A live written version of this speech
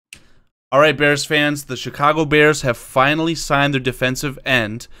All right, Bears fans, the Chicago Bears have finally signed their defensive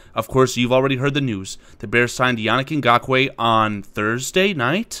end. Of course, you've already heard the news. The Bears signed Yannick Ngakoue on Thursday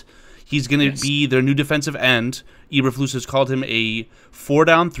night. He's going to be their new defensive end. Eberflus has called him a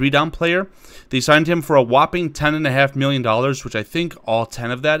 4-down, 3-down player. They signed him for a whopping $10.5 million, which I think all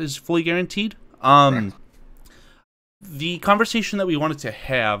 10 of that is fully guaranteed. The conversation that we wanted to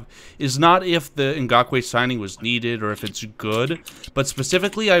have is not if the Ngakoue signing was needed or if it's good, but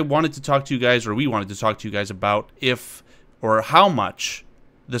specifically I wanted to talk to you guys, or we wanted to talk to you guys about if or how much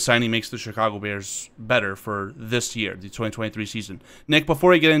the signing makes the Chicago Bears better for this year, the 2023 season. Nick,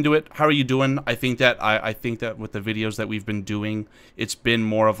 before I get into it, how are you doing? I think that with the videos that we've been doing, it's been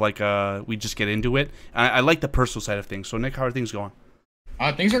more of like we just get into it. I like the personal side of things. So Nick, how are things going?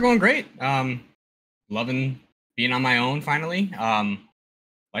 Things are going great. Loving being on my own finally.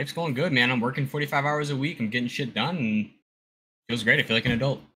 Life's going good, man. I'm working 45 hours a week. I'm getting shit done, and it feels great. I feel like an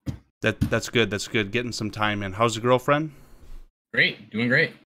adult. That's good. That's good. Getting some time in. How's the girlfriend? Great, doing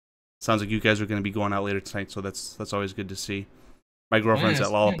great. Sounds like you guys are going to be going out later tonight, so that's always good to see. My girlfriend's at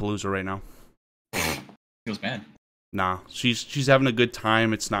Lollapalooza right now. Feels bad. Nah, she's having a good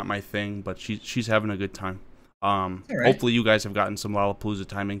time. It's not my thing, but she's having a good time. Hopefully you guys have gotten some Lollapalooza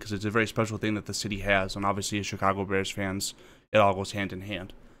timing because it's a very special thing that the city has, and obviously as Chicago Bears fans, it all goes hand in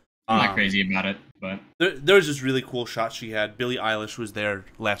hand. I'm not crazy about it, but there was this really cool shot she had. Billie Eilish was there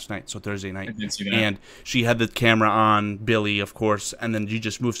last night, so Thursday night, I did see that. And she had the camera on Billie, of course, and then you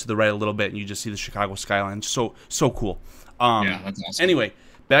just move to the right a little bit, and you just see the Chicago skyline. So cool. Yeah, that's awesome. Anyway,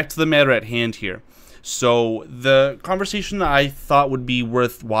 back to the matter at hand here. So the conversation that I thought would be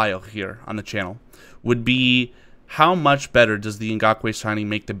worthwhile here on the channel would be how much better does the Ngakoue signing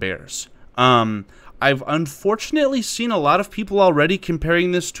make the Bears? I've unfortunately seen a lot of people already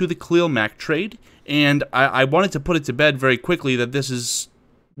comparing this to the Khalil Mack trade, and I wanted to put it to bed very quickly that this is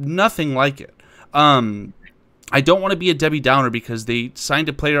nothing like it. I don't want to be a Debbie Downer because they signed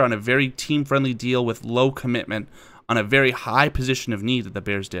a player on a very team-friendly deal with low commitment on a very high position of need that the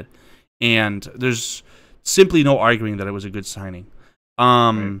Bears did, and there's simply no arguing that it was a good signing.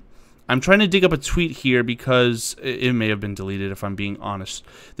 I'm trying to dig up a tweet here because it may have been deleted if I'm being honest.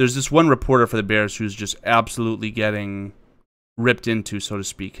 There's this one reporter for the Bears who's just absolutely getting ripped into, so to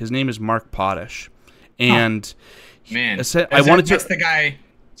speak. His name is Mark Potash. And that's the guy.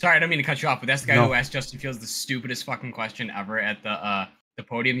 Sorry, I don't mean to cut you off, but that's the guy who asked Justin Fields the stupidest fucking question ever at the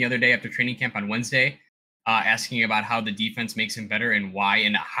podium the other day after training camp on Wednesday, asking about how the defense makes him better and why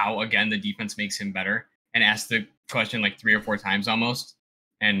and how, again, the defense makes him better, and asked the question like 3 or 4 times almost.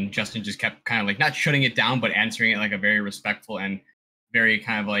 And Justin just kept kind of like not shutting it down, but answering it like a very respectful and very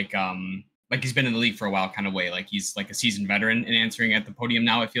kind of like he's been in the league for a while kind of way. Like he's like a seasoned veteran and answering at the podium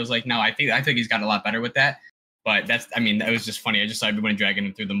now. It feels like now. I think he's gotten a lot better with that. But that was just funny. I just saw everyone dragging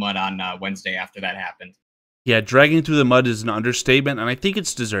him through the mud on Wednesday after that happened. Yeah, dragging through the mud is an understatement, and I think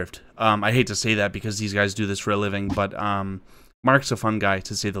it's deserved. I hate to say that because these guys do this for a living, but Mark's a fun guy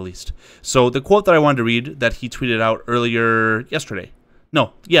to say the least. So the quote that I wanted to read that he tweeted out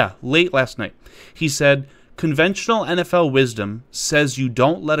late last night. He said, "Conventional NFL wisdom says you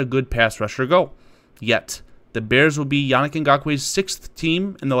don't let a good pass rusher go. Yet, the Bears will be Yannick Ngakoue's 6th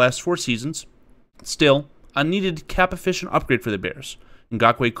team in the last 4 seasons. Still, a needed cap-efficient upgrade for the Bears.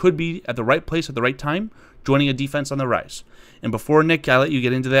 Ngakoue could be at the right place at the right time, joining a defense on the rise." And before, Nick, I let you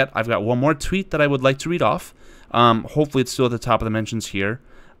get into that, I've got one more tweet that I would like to read off. Hopefully it's still at the top of the mentions here.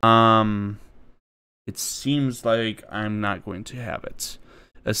 It seems like I'm not going to have it.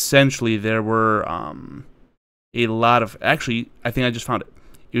 Essentially, there were a lot of... Actually, I think I just found it.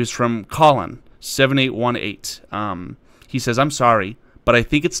 It was from Colin, 7818. He says, "I'm sorry, but I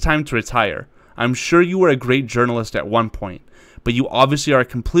think it's time to retire. I'm sure you were a great journalist at one point, but you obviously are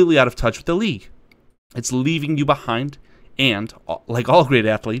completely out of touch with the league. It's leaving you behind, and, like all great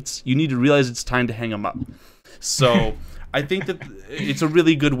athletes, you need to realize it's time to hang them up." So I think that it's a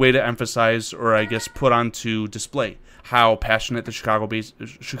really good way to emphasize, or I guess put onto display, how passionate the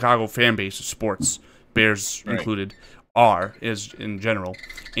Chicago fan base, sports, Bears included, is in general.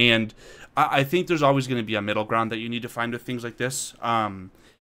 And I think there's always going to be a middle ground that you need to find with things like this.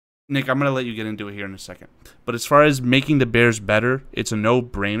 Nick, I'm going to let you get into it here in a second. But as far as making the Bears better, it's a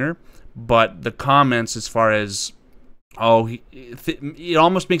no-brainer. But the comments as far as, it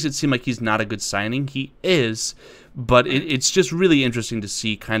almost makes it seem like he's not a good signing. He is, but it's just really interesting to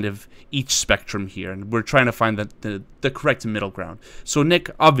see kind of each spectrum here, and we're trying to find the correct middle ground. So, Nick,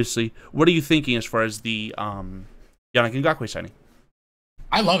 obviously, what are you thinking as far as the Yannick Ngakoue signing?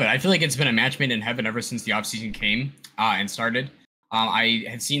 I love it. I feel like it's been a match made in heaven ever since the offseason came and started. I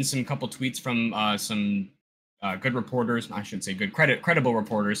had seen some couple tweets from some good reporters, I should say credible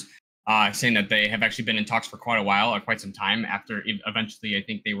reporters, saying that they have actually been in talks for quite a while, or quite some time. After eventually, I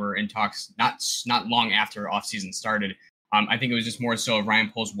think they were in talks not long after offseason started. I think it was just more so of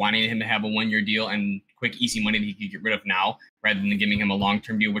Ryan Poles wanting him to have a 1-year deal and quick, easy money that he could get rid of now, rather than giving him a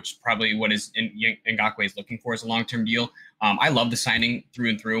long-term deal, which is probably what Ngakoue is looking for, is a long-term deal. I love the signing through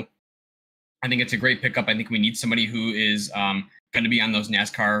and through. I think it's a great pickup. I think we need somebody who is going to be on those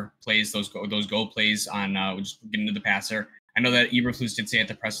NASCAR plays, those go plays on just getting to the passer. I know that Eberflus did say at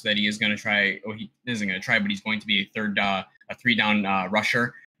the presser that he is going to try. Oh, he isn't going to try, but he's going to be a 3-down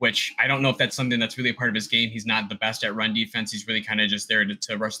rusher, which I don't know if that's something that's really a part of his game. He's not the best at run defense. He's really kind of just there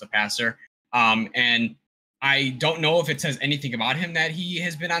to rush the passer. And I don't know if it says anything about him that he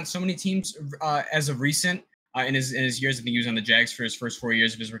has been on so many teams as of recent. In his years, I think he was on the Jags for his first 4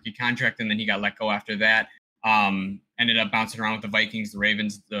 years of his rookie contract, and then he got let go after that. Ended up bouncing around with the Vikings, the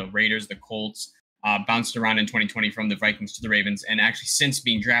Ravens, the Raiders, the Colts. Bounced around in 2020 from the Vikings to the Ravens, and actually since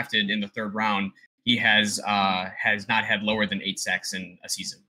being drafted in the 3rd round, he has not had lower than 8 sacks in a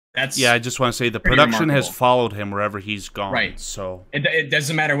season. I just want to say the production has followed him wherever he's gone. Right. So it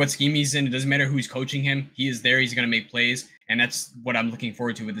doesn't matter what scheme he's in. It doesn't matter who's coaching him. He is there. He's going to make plays, and that's what I'm looking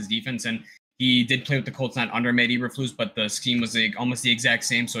forward to with his defense. And he did play with the Colts, not under Matt Eberflus, but the scheme was almost the exact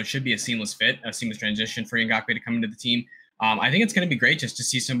same. So it should be a seamless fit, a seamless transition for Ngakoue to come into the team. I think it's going to be great just to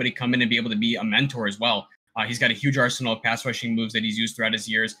see somebody come in and be able to be a mentor as well. He's got a huge arsenal of pass rushing moves that he's used throughout his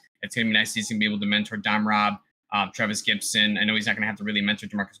years. It's going to be nice to see him be able to mentor Dom Robb, Travis Gibson. I know he's not going to have to really mentor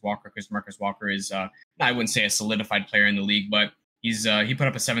DeMarcus Walker, because DeMarcus Walker is, I wouldn't say a solidified player in the league, but he put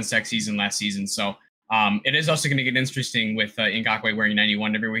up a 7-sack season last season. So it is also going to get interesting with Ngakoue wearing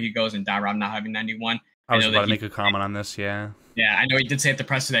 91 everywhere he goes and Dom Robb not having 91. I was about to make a comment on this, yeah. Yeah, I know he did say at the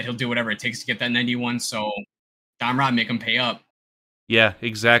presser that he'll do whatever it takes to get that 91, so Dom Robb, make him pay up. Yeah,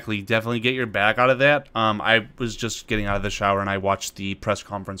 exactly. Definitely get your back out of that. I was just getting out of the shower and I watched the press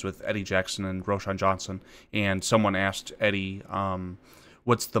conference with Eddie Jackson and Roshan Johnson, and someone asked Eddie,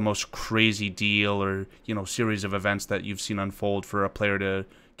 what's the most crazy deal or series of events that you've seen unfold for a player to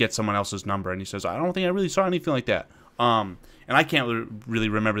get someone else's number? And he says, I don't think I really saw anything like that. And I can't really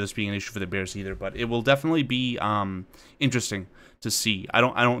remember this being an issue for the Bears either, but it will definitely be interesting to see. I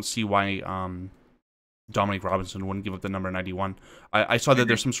don't see why Dominic Robinson wouldn't give up the number 91. I saw that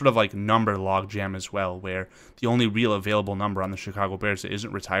there's some sort of like number logjam as well, where the only real available number on the Chicago Bears that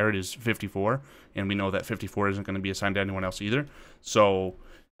isn't retired is 54, and we know that 54 isn't going to be assigned to anyone else either. So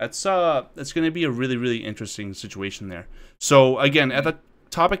that's going to be a really, really interesting situation there. So again, at the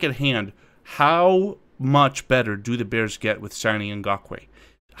topic at hand, how much better do the Bears get with signing Ngakoue?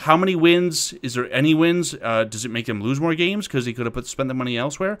 How many wins? Is there any wins? Does it make them lose more games because he could have spent the money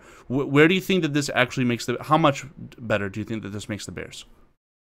elsewhere? Where do you think that this actually makes how much better do you think that this makes the Bears?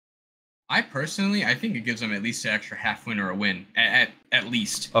 I think it gives them at least an extra half win or a win at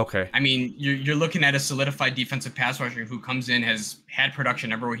least. Okay. I mean, you're looking at a solidified defensive pass rusher who comes in, has had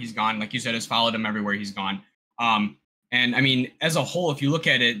production everywhere he's gone. Like you said, has followed him everywhere he's gone. And I mean, as a whole, if you look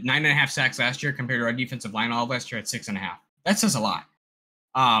at it, 9.5 sacks last year compared to our defensive line all last year at 6.5. That says a lot.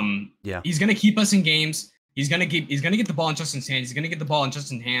 He's going to keep us in games. He's going to get the ball in Justin's hands. He's going to get the ball in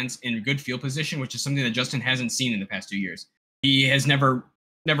Justin's hands in good field position, which is something that Justin hasn't seen in the past 2 years. He has never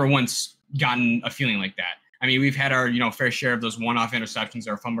once gotten a feeling like that. I mean, we've had our, fair share of those one-off interceptions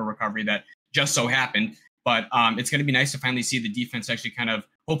or fumble recovery that just so happened, but it's going to be nice to finally see the defense actually kind of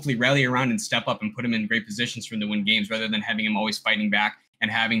hopefully rally around and step up and put him in great positions for him to win games, rather than having him always fighting back and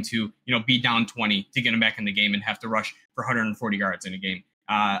having to, be down 20 to get him back in the game and have to rush for 140 yards in a game.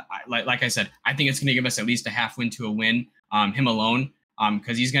 Like I said, I think it's going to give us at least a half win to a win, him alone,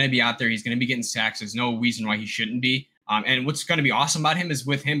 because he's going to be out there. He's going to be getting sacks. There's no reason why he shouldn't be. And what's going to be awesome about him is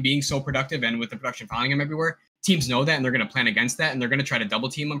with him being so productive and with the production following him everywhere, teams know that and they're going to plan against that, and they're going to try to double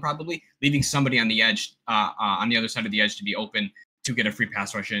team him, probably leaving somebody on the edge, on the other side of the edge, to be open to get a free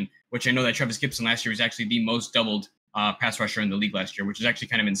pass rush in, which I know that Travis Gibson last year was actually the most doubled pass rusher in the league last year, which is actually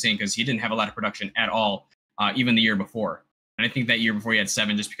kind of insane because he didn't have a lot of production at all, even the year before. And I think that year before he had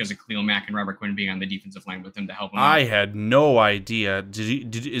 7 just because of Khalil Mack and Robert Quinn being on the defensive line with him to help him out. I had no idea.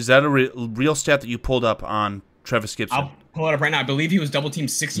 Is that a real stat that you pulled up on Travis Gibson? I'll pull it up right now. I believe he was double teamed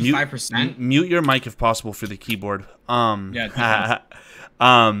 65%. Mute your mic if possible for the keyboard. Yeah,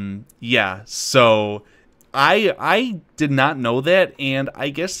 so I did not know that, and I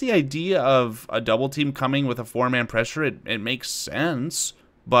guess the idea of a double team coming with a 4-man pressure, it makes sense.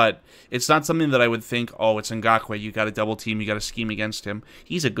 But it's not something that I would think, oh, it's Ngakoue, you got to double team, you got to scheme against him.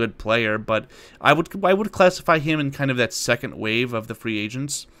 He's a good player, but I would classify him in kind of that second wave of the free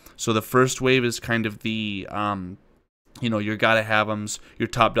agents. So the first wave is kind of the your gotta have them's, your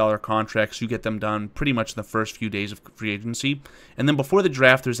top dollar contracts, you get them done pretty much in the first few days of free agency. And then before the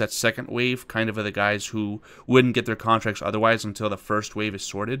draft, there's that second wave, kind of the guys who wouldn't get their contracts otherwise until the first wave is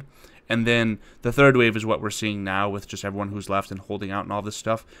sorted. And then the third wave is what we're seeing now with just everyone who's left and holding out and all this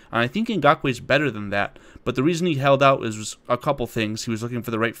stuff. And I think Ngakoue is better than that. But the reason he held out was a couple things. He was looking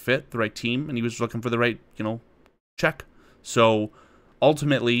for the right fit, the right team, and he was looking for the right, check. So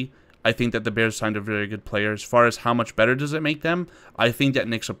ultimately, I think that the Bears signed a very good player. As far as how much better does it make them, I think that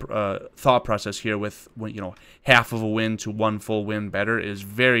Nick's thought process here with half of a win to one full win better is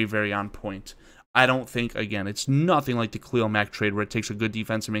very, very on point. I don't think, again, it's nothing like the Khalil Mack trade where it takes a good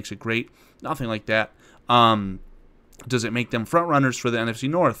defense and makes it great. Nothing like that. Does it make them front runners for the NFC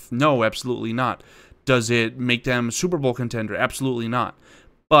North? No, absolutely not. Does it make them a Super Bowl contender? Absolutely not.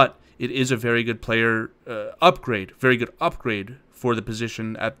 But it is a very good player upgrade, very good upgrade for the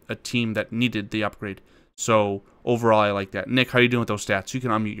position at a team that needed the upgrade. So overall, I like that. Nick, how are you doing with those stats? You can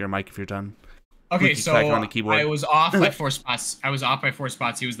unmute your mic if you're done. Okay, so on the keyboard. I was off by 4 spots.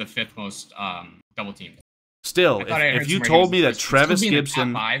 He was the 5th most double teamed. Still, if you told me that Travis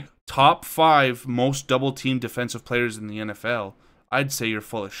Gibson, top 5 most double teamed defensive players in the NFL, I'd say you're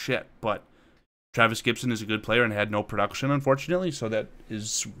full of shit. But Travis Gibson is a good player and had no production, unfortunately, so that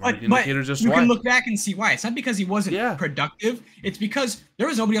is one of the indicators as to why. You can look back and see why. It's not because he wasn't productive. It's because there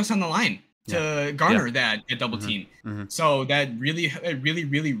was nobody else on the line to garner that double team. So that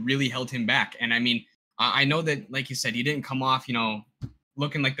really held him back. And I mean, I know that, like you said, he didn't come off,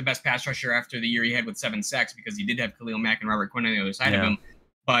 looking like the best pass rusher after the year he had with 7 sacks because he did have Khalil Mack and Robert Quinn on the other side of him.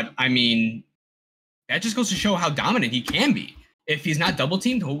 But I mean, that just goes to show how dominant he can be. If he's not double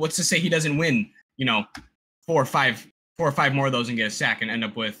teamed, what's to say he doesn't win, 4 or 5 more of those and get a sack and end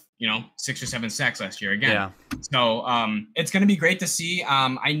up with, 6 or 7 sacks last year again. Yeah. So it's going to be great to see.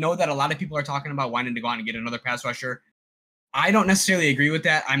 I know that a lot of people are talking about wanting to go out and get another pass rusher. I don't necessarily agree with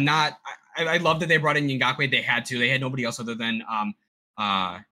that. I love that they brought in Ngakoue. They had to. They had nobody else other than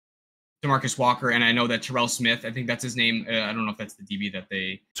DeMarcus Walker, and I know that Terrell Smith, I think that's his name. I don't know if that's the DB that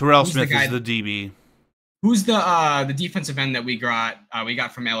they. Terrell Smith is the DB. Who's the defensive end that we got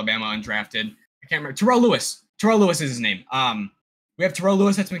from Alabama undrafted? I can't remember. Terrell Lewis. Terrell Lewis is his name. We have Terrell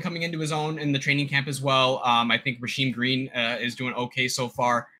Lewis that's been coming into his own in the training camp as well. I think Rasheem Green is doing okay so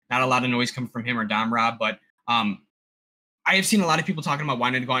far. Not a lot of noise coming from him or Dom Rob, but I have seen a lot of people talking about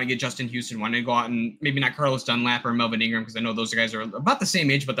wanting to go out and get Justin Houston, wanting to go out and maybe not Carlos Dunlap or Melvin Ingram, because I know those guys are about the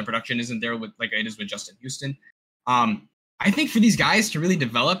same age, but the production isn't there with like it is with Justin Houston. I think for these guys to really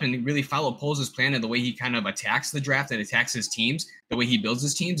develop and really follow Poles' plan and the way he kind of attacks the draft and attacks his teams, the way he builds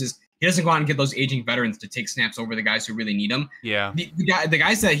his teams is he doesn't go out and get those aging veterans to take snaps over the guys who really need them. Yeah. The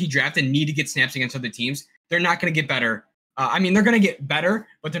guys that he drafted need to get snaps against other teams. They're not going to get better. They're going to get better,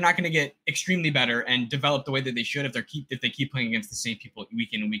 but they're not going to get extremely better and develop the way that they should if they keep playing against the same people week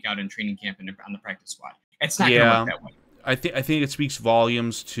in and week out in training camp and on the practice squad. It's not going to work that way. I think it speaks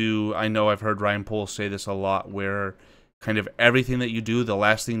volumes to. I know I've heard Ryan Poles say this a lot, where kind of everything that you do, the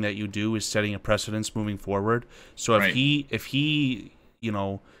last thing that you do is setting a precedence moving forward. So if he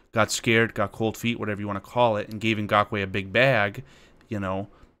got scared, got cold feet, whatever you want to call it, and gave Ngakoue a big bag,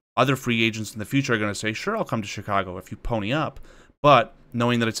 other free agents in the future are going to say, sure, I'll come to Chicago if you pony up. But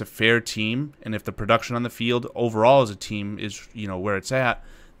knowing that it's a fair team, and if the production on the field overall as a team is, where it's at,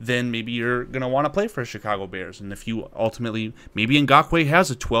 then maybe you're going to want to play for Chicago Bears. And if you ultimately, maybe Ngakoue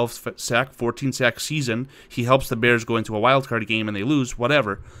has a 12-sack, 14-sack season, he helps the Bears go into a wild card game and they lose,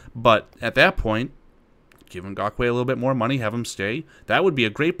 whatever. But at that point, give Ngakoue a little bit more money, have him stay. That would be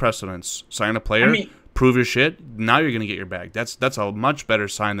a great precedence. Sign a player, prove your shit. Now you're going to get your bag. That's a much better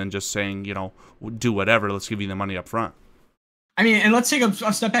sign than just saying, do whatever. Let's give you the money up front. And let's take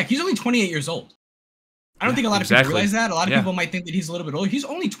a step back. He's only 28 years old. I don't think a lot of people realize that. A lot of people might think that he's a little bit older. He's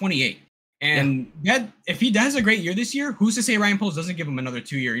only 28. And if he does a great year this year, who's to say Ryan Poles doesn't give him another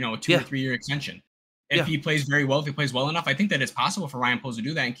 2 year, a 2 or 3 year extension? If he plays very well, if he plays well enough, I think that it's possible for Ryan Poles to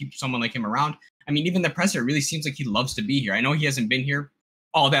do that and keep someone like him around. Even the presser really seems like he loves to be here. I know he hasn't been here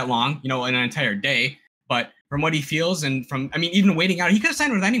all that long, an entire day, but from what he feels and from, even waiting out, he could have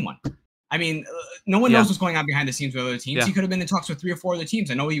signed with anyone. No one knows what's going on behind the scenes with other teams. Yeah. He could have been in talks with 3 or 4 other teams.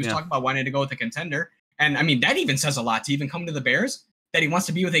 I know he was talking about wanting to go with a contender. And that even says a lot to even come to the Bears, that he wants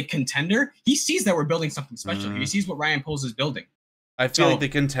to be with a contender. He sees that we're building something special. He sees what Ryan Poles is building. I feel like the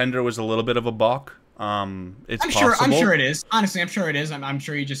contender was a little bit of a balk. I'm sure it is. Honestly, I'm sure it is. I'm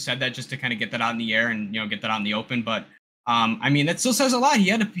sure he just said that just to kind of get that out in the air and get that out in the open. But that still says a lot. He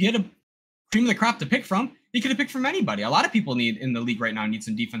had a cream of the crop to pick from. He could have picked from anybody. A lot of people in the league right now need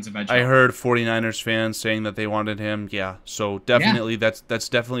some defensive edge. I heard 49ers fans saying that they wanted him. Yeah, so definitely that's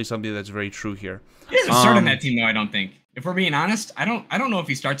definitely something that's very true here. He doesn't start on that team though, I don't think. If we're being honest, I don't know if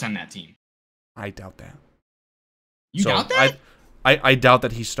he starts on that team. I doubt that. You doubt that? I doubt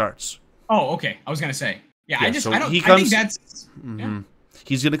that he starts. Oh, okay. I was gonna say. Yeah, I think that's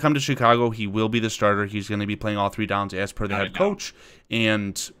He's going to come to Chicago. He will be the starter. He's going to be playing all 3 downs as per the head coach.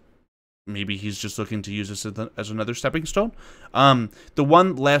 And maybe he's just looking to use this as another stepping stone. The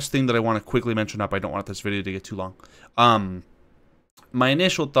one last thing that I want to quickly mention up, I don't want this video to get too long. My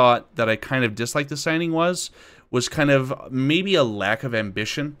initial thought that I kind of disliked the signing was kind of maybe a lack of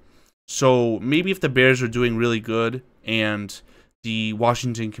ambition. So maybe if the Bears are doing really good and the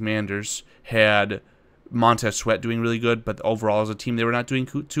Washington Commanders had Montez Sweat doing really good, but overall as a team they were not doing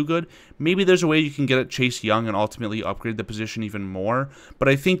too good, maybe there's a way you can get at Chase Young and ultimately upgrade the position even more. But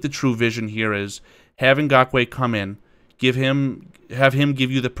I think the true vision here is having Ngakoue come in, have him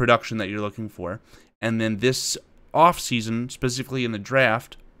give you the production that you're looking for, and then this offseason, specifically in the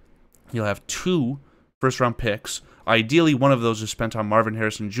draft, you'll have 2 first-round picks. Ideally, one of those is spent on Marvin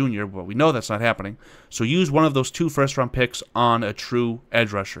Harrison Jr., but we know that's not happening. So use one of those 2 first-round picks on a true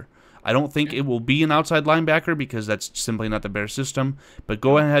edge rusher. I don't think it will be an outside linebacker because that's simply not the Bears system, but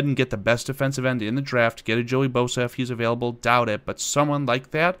go ahead and get the best defensive end in the draft. Get a Joey Bosa if he's available. Doubt it, but someone like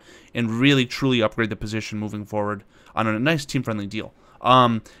that, and really truly upgrade the position moving forward on a nice team-friendly deal.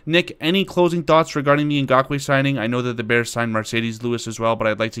 Nick, any closing thoughts regarding the Ngakoue signing? I know that the Bears signed Mercedes Lewis as well, but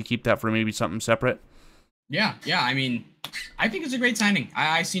I'd like to keep that for maybe something separate. Yeah. I mean, I think it's a great signing.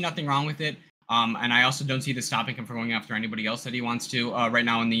 I see nothing wrong with it. And I also don't see this stopping him from going after anybody else that he wants to right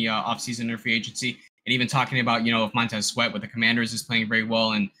now in the offseason or free agency. And even talking about, if Montez Sweat with the Commanders is playing very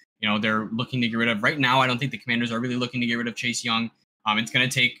well and, they're looking to get rid of. Right now, I don't think the Commanders are really looking to get rid of Chase Young. It's going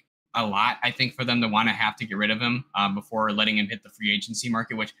to take a lot, I think, for them to want to have to get rid of him before letting him hit the free agency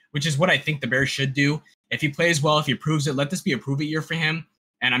market, which is what I think the Bears should do. If he plays well, if he proves it, let this be a prove-it year for him.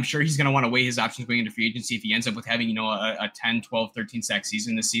 And I'm sure he's going to want to weigh his options going into free agency if he ends up with having, a 10, 12, 13 sack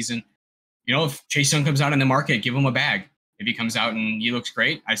season this season. If Chase Young comes out in the market, give him a bag. If he comes out and he looks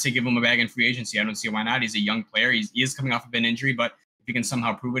great, I say give him a bag in free agency. I don't see why not. He's a young player. He is coming off of an injury, but if he can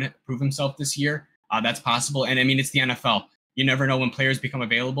somehow prove himself this year, that's possible. And I mean, it's the NFL. You never know when players become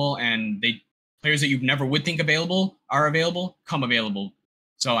available, and players that you never would think available are available, come available.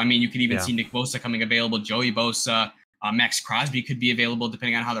 So, I mean, you could even see Nick Bosa coming available, Joey Bosa, Max Crosby could be available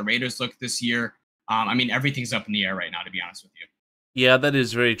depending on how the Raiders look this year. I mean, everything's up in the air right now, to be honest with you. Yeah, that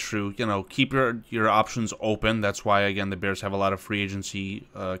is very true. Keep your options open. That's why, again, the Bears have a lot of free agency,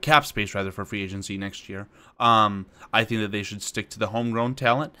 cap space, rather, for free agency next year. I think that they should stick to the homegrown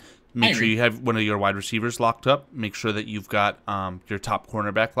talent. Make sure you have one of your wide receivers locked up. Make sure that you've got your top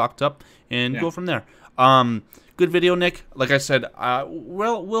cornerback locked up, and go from there. Good video, Nick. Like I said,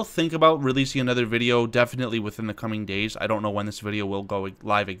 we'll think about releasing another video definitely within the coming days. I don't know when this video will go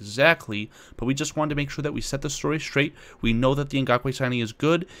live exactly, but we just wanted to make sure that we set the story straight. We know that the Ngakoue signing is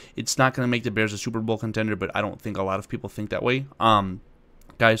good. It's not going to make the Bears a Super Bowl contender, but I don't think a lot of people think that way.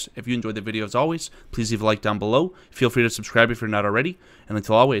 Guys, if you enjoyed the video as always, please leave a like down below. Feel free to subscribe if you're not already. And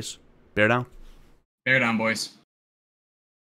until always, bear down. Bear down, boys.